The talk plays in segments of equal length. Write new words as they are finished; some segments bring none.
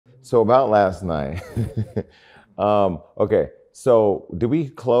So about last night. Okay. So did we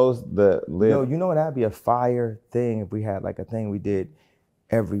close the lid? Yo, you know that'd be a fire thing if we had like a thing we did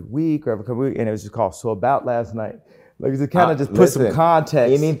every week or every couple weeks, and it was just called So About Last Night. Like to kind of just put some Listen,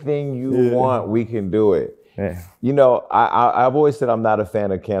 context. anything you want, we can do it. Yeah. You know, I've always said I'm not a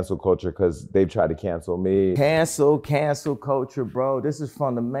fan of cancel culture because they've tried to cancel me. Cancel culture, bro. This is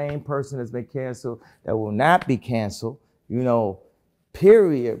from the main person that's been canceled that will not be canceled,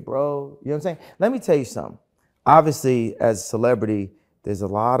 period, bro. You know what I'm saying? Let me tell you something. Obviously, as a celebrity, there's a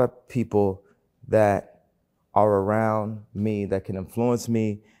lot of people that are around me that can influence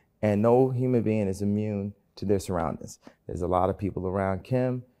me, and no human being is immune to their surroundings. There's a lot of people around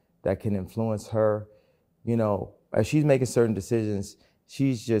Kim that can influence her. As she's making certain decisions,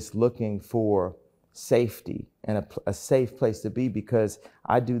 she's just looking for safety and a safe place to be, because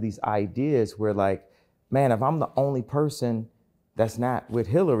I do these ideas where like, man, if I'm the only person that's not with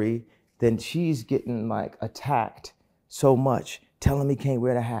Hillary, then she's getting like attacked so much, telling me can't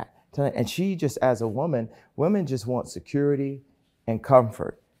wear the hat. And she just, as a woman, women just want security and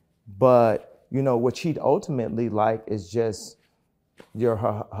comfort. But what she'd ultimately like is just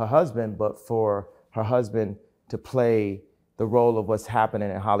her husband, but for her husband to play the role of what's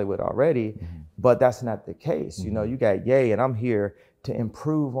happening in Hollywood already. Mm-hmm. But that's not the case. Mm-hmm. You got Ye, and I'm here to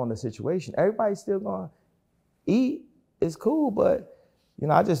improve on the situation. Everybody's still going to eat. It's cool, but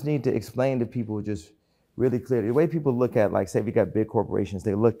I just need to explain to people just really clearly. The way people look at, like, say we got big corporations,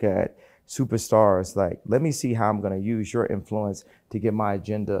 they look at superstars like, let me see how I'm going to use your influence to get my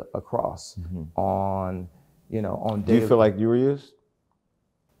agenda across. Mm-hmm. on daily. Do you feel like you were used?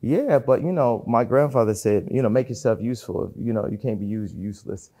 Yeah, but my grandfather said, make yourself useful. You can't be used,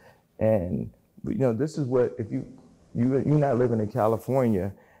 useless. And this is what, if you're not living in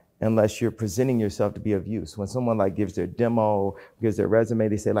California unless you're presenting yourself to be of use. When someone like gives their demo, gives their resume,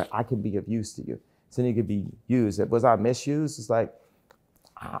 they say like, I can be of use to you. So you could be used. Was I misused? It's like,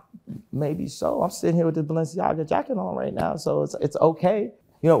 maybe so. I'm sitting here with the Balenciaga jacket on right now, so it's okay.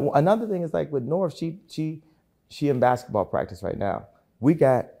 Another thing is like with North, she in basketball practice right now. We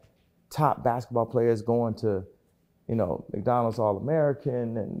got top basketball players going to, McDonald's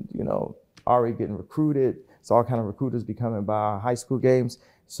All-American, and already getting recruited. So all kind of recruiters be coming by our high school games.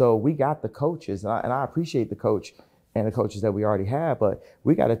 So we got the coaches, and I appreciate the coach and the coaches that we already have, but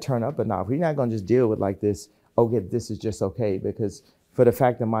we got to turn up a notch. We're not going to just deal with like this, okay, this is just okay, because for the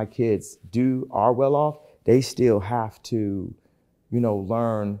fact that my kids are well off, they still have to,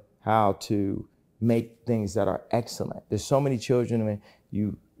 learn how to make things that are excellent. There's so many children, I mean,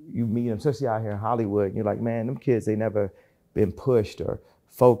 you meet them, especially out here in Hollywood, and you're like, man, them kids, they never been pushed or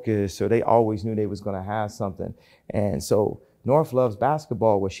focused, or they always knew they was gonna have something. And so North loves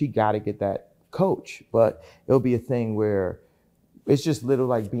basketball, where she gotta get that coach, but it'll be a thing where it's just little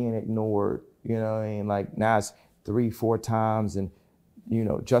like being ignored, you know what I mean? Like now it's 3-4 times, and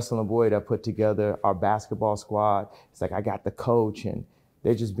Justin LeBoy that put together our basketball squad, it's like I got the coach, and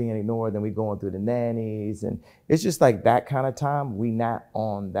they're just being ignored. Then we going through the nannies, and it's just like that kind of time. We not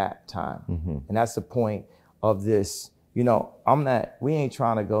on that time. Mm-hmm. And that's the point of this. We ain't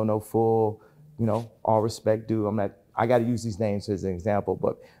trying to go no full, all respect due. I got to use these names as an example,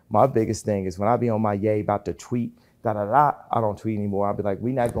 but my biggest thing is when I be on my Ye about to tweet, I don't tweet anymore. I'll be like,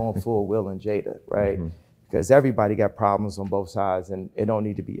 we not going full Will and Jada, right? Mm-hmm. Because everybody got problems on both sides, and it don't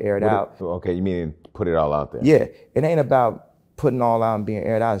need to be aired out. Okay, you mean put it all out there? Yeah, it ain't about putting all out and being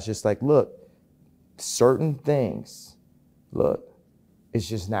aired out. It's just like, look, certain things, it's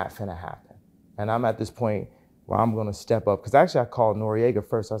just not finna happen. And I'm at this point where I'm gonna step up. Because actually I called Noriega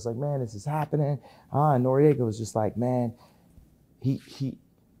first. I was like, man, this is happening. And Noriega was just like, man, he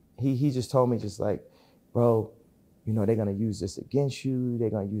just told me just like, bro, they're gonna use this against you. They're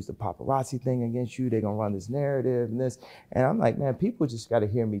gonna use the paparazzi thing against you. They're gonna run this narrative and this. And I'm like, man, people just gotta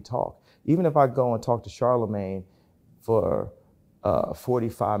hear me talk. Even if I go and talk to Charlemagne for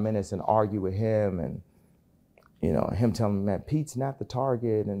 45 minutes and argue with him, and him telling me, man, Pete's not the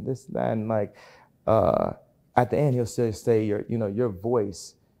target and this and that, and like at the end he'll still say your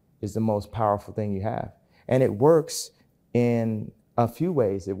voice is the most powerful thing you have. And it works in a few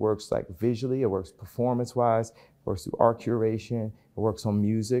ways. It works like visually, it works performance-wise, it works through art curation, it works on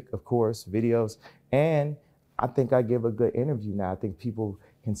music, of course, videos. And I think I give a good interview now. I think people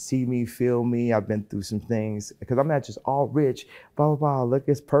can see me, feel me. I've been through some things, because I'm not just all rich, blah, blah, blah, look,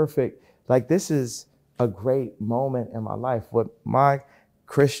 it's perfect. Like, this is a great moment in my life. What my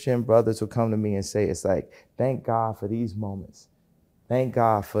Christian brothers will come to me and say, it's like, thank God for these moments. Thank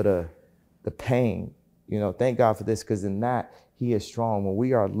God for the pain, thank God for this, because in that, he is strong. When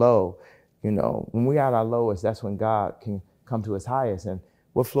we are low, when we are at our lowest, that's when God can come to his highest. And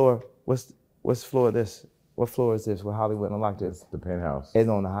What floor? What's floor this? What floor is this? Where Hollywood Unlocked is? The penthouse. It's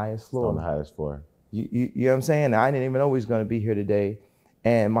on the highest floor. It's on the highest floor. You know what I'm saying? I didn't even know we was gonna be here today.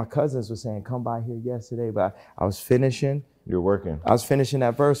 And my cousins were saying, come by here yesterday, but I was finishing. You're working. I was finishing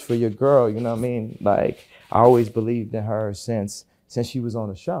that verse for your girl, you know what I mean? Like, I always believed in her since she was on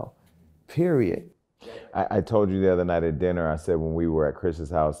the show, period. I told you the other night at dinner, I said when we were at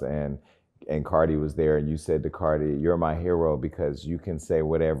Chris's house and Cardi was there, and you said to Cardi, you're my hero because you can say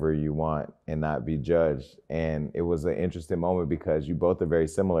whatever you want and not be judged. And it was an interesting moment because you both are very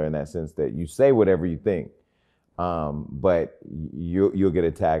similar in that sense that you say whatever you think, but you'll get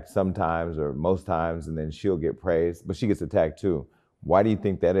attacked sometimes or most times, and then she'll get praised, but she gets attacked too. Why do you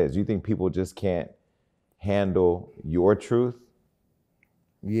think that is? Do you think people just can't handle your truth?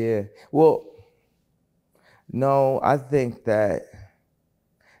 Yeah, well, no, I think that,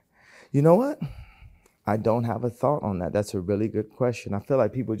 you know what? I don't have a thought on that. That's a really good question. I feel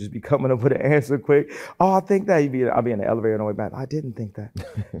like people just be coming up with an answer quick. Oh, I think that. I'll be in the elevator on the way back. I didn't think that.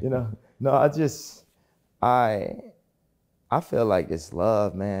 You know? No, I feel like it's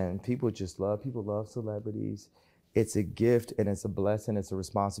love, man. People just love. People love celebrities. It's a gift and it's a blessing. It's a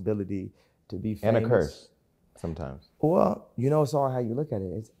responsibility to be famous. And a curse sometimes. Well, you know, it's all how you look at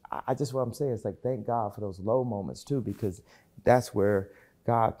it. I just what I'm saying is like, thank God for those low moments too, because that's where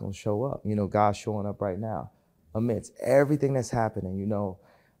God gonna show up. You know, God's showing up right now amidst everything that's happening. You know,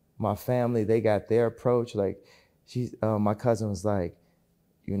 my family, they got their approach. Like, my cousin was like,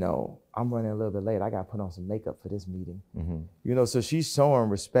 you know, I'm running a little bit late. I got to put on some makeup for this meeting. Mm-hmm. You know, so she's showing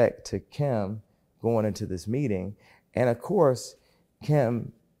respect to Kim going into this meeting. And of course,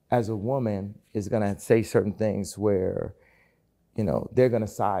 Kim, as a woman, is going to say certain things where, you know, they're going to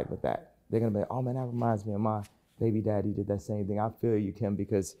side with that. They're going to be, oh man, that reminds me of my baby daddy did that same thing. I feel you, Kim,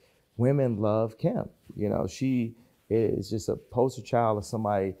 because women love Kim. You know, she is just a poster child of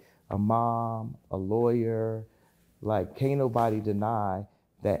somebody, a mom, a lawyer. Like, can't nobody deny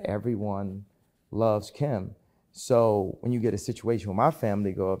that everyone loves Kim. So when you get a situation where my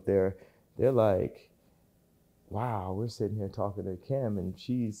family go up there, they're like, wow, we're sitting here talking to Kim and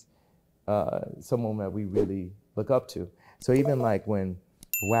she's someone that we really look up to. So even like when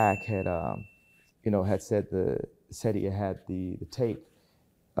Wack had, you know, had said he had the tape,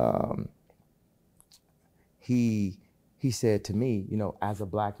 he said to me, you know, as a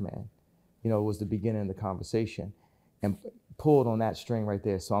black man, you know, it was the beginning of the conversation, and pulled on that string right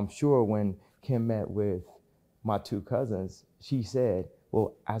there. So I'm sure when Kim met with my two cousins, she said,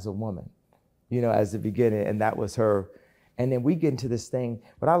 well, as a woman, you know, as the beginning, and that was her. And then we get into this thing,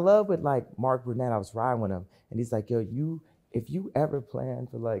 but I love with like Mark Burnett, I was riding with him, and he's like, yo, if you ever plan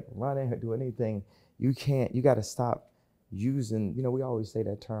to like running or do anything, you got to stop using, you know, we always say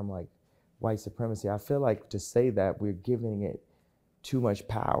that term like white supremacy. I feel like to say that we're giving it too much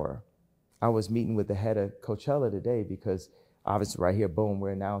power. I was meeting with the head of Coachella today because obviously right here, boom,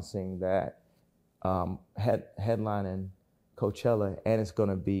 we're announcing that headlining Coachella, and it's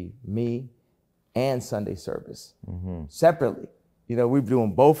gonna be me and Sunday service separately. You know, we're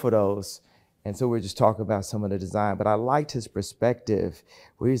doing both of those. And so we're just talking about some of the design, but I liked his perspective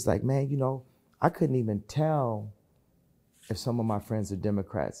where he's like, man, you know, I couldn't even tell if some of my friends are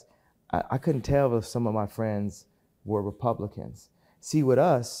Democrats. I couldn't tell if some of my friends were Republicans. See, with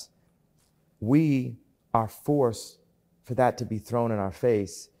us, we are forced for that to be thrown in our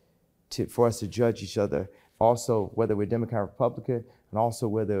face for us to judge each other. Also, whether we're Democrat or Republican, and also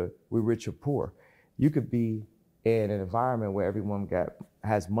whether we're rich or poor. You could be in an environment where everyone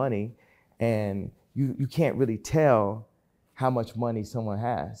has money, and you can't really tell how much money someone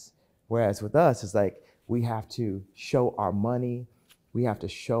has. Whereas with us, it's like we have to show our money, we have to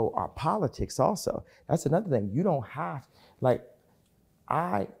show our politics also. That's another thing. You don't have, like,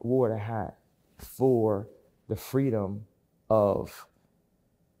 I wore the hat for the freedom of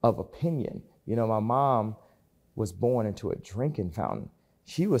opinion. You know, my mom was born into a drinking fountain.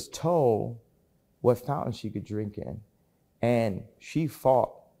 She was told what fountain she could drink in. And she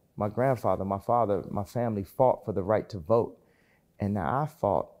fought, my grandfather, my father, my family fought for the right to vote. And now I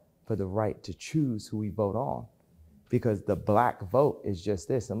fought for the right to choose who we vote on. Because the black vote is just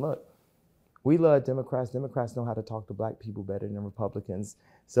this. And look, we love Democrats. Democrats know how to talk to black people better than Republicans.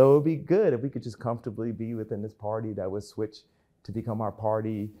 So it would be good if we could just comfortably be within this party that was switched to become our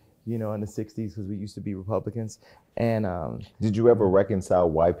party, you know, in the 60s, because we used to be Republicans. And did you ever reconcile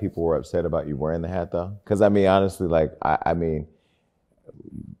why people were upset about you wearing the hat, though? Because I mean, honestly, like, I mean,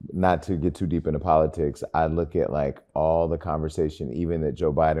 not to get too deep into politics, I look at like all the conversation, even that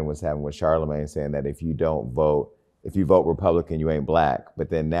Joe Biden was having with Charlemagne, saying that if you don't vote, if you vote Republican, you ain't black. But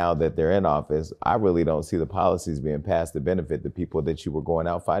then now that they're in office, I really don't see the policies being passed to benefit the people that you were going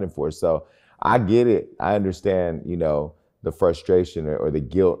out fighting for. So I get it. I understand, the frustration or the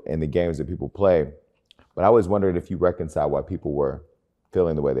guilt in the games that people play. But I always wondered if you reconcile why people were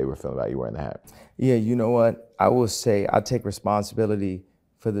feeling the way they were feeling about you wearing the hat. Yeah, you know what? I will say I take responsibility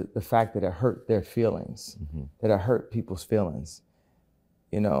for the fact that it hurt their feelings, that it hurt people's feelings,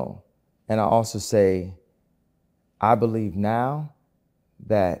 And I also say, I believe now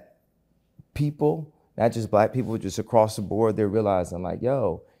that people, not just black people, just across the board, they're realizing like,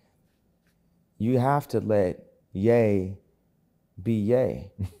 yo, you have to let Ye be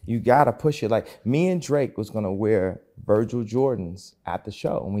Ye. You gotta push it. Like me and Drake was gonna wear Virgil Jordans at the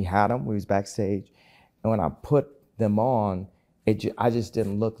show, and we had them. We was backstage, and when I put them on, I just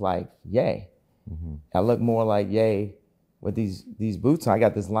didn't look like Ye. I looked more like Ye with these boots on. I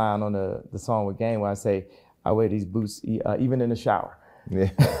got this line on the song with Game where I say, I wear these boots even in the shower.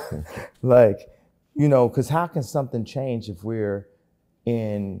 Yeah. Like, because how can something change if we're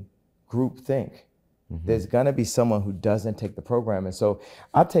in group think? There's gonna be someone who doesn't take the program. And so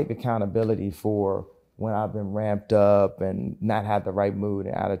I take accountability for when I've been ramped up and not had the right mood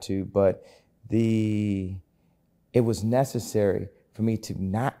and attitude, but it was necessary for me to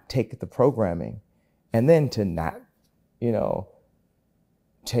not take the programming and then to not,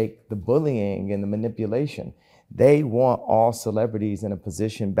 take the bullying and the manipulation. They want all celebrities in a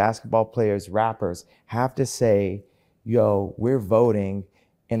position, basketball players, rappers, have to say, yo, we're voting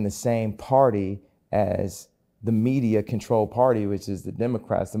in the same party as the media controlled party, which is the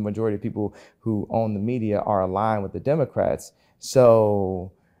Democrats. The majority of people who own the media are aligned with the Democrats.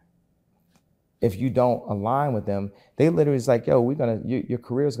 So if you don't align with them, they literally is like, yo, your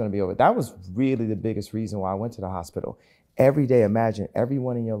career is gonna be over. That was really the biggest reason why I went to the hospital. Every day, imagine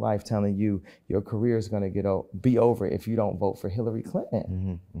everyone in your life telling you your career is gonna be over if you don't vote for Hillary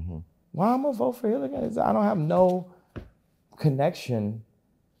Clinton. Why I'm gonna vote for Hillary Clinton? I don't have no connection,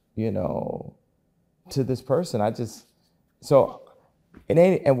 to this person. Why do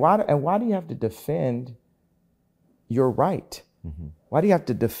you have to defend your right? Why do you have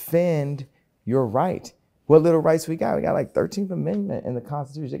to defend your right? What little rights we got? We got like 13th Amendment in the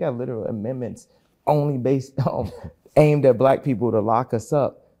Constitution. They got literal amendments only based on aimed at black people to lock us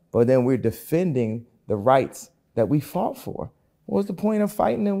up. But then we're defending the rights that we fought for. What's the point of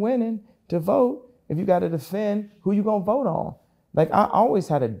fighting and winning to vote if you got to defend who you gonna vote on? Like I always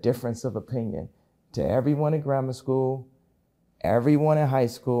had a difference of opinion to everyone in grammar school, everyone in high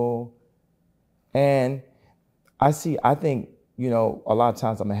school. And I think, a lot of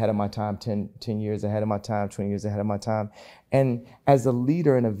times I'm ahead of my time, 10 years ahead of my time, 20 years ahead of my time. And as a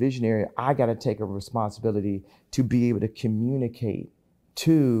leader and a visionary, I got to take a responsibility to be able to communicate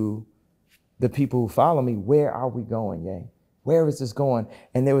to the people who follow me, where are we going, Ye? Where is this going?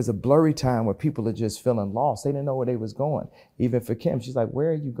 And there was a blurry time where people are just feeling lost. They didn't know where they was going. Even for Kim, she's like, where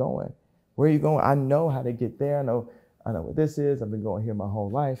are you going? Where are you going? I know how to get there. I know what this is. I've been going here my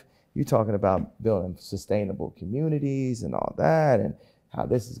whole life. You're talking about building sustainable communities and all that and how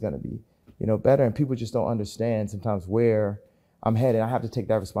this is going to be, better. And people just don't understand sometimes where I'm headed. I have to take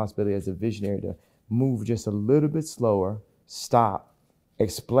that responsibility as a visionary to move just a little bit slower, stop,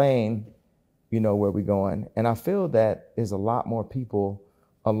 explain, where we're going. And I feel that there's a lot more people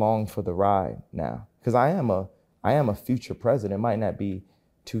along for the ride now, because I am a future president. It might not be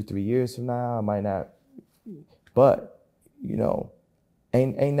 2-3 years from now. I might not, but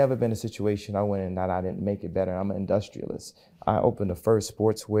ain't never been a situation I went in that I didn't make it better. I'm an industrialist. I opened the first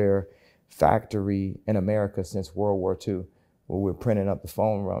sportswear factory in America since World War II, where we're printing up the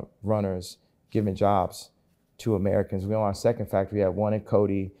phone runners, giving jobs to Americans. We own our second factory. We have one in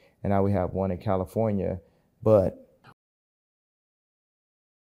Cody, and now we have one in California. But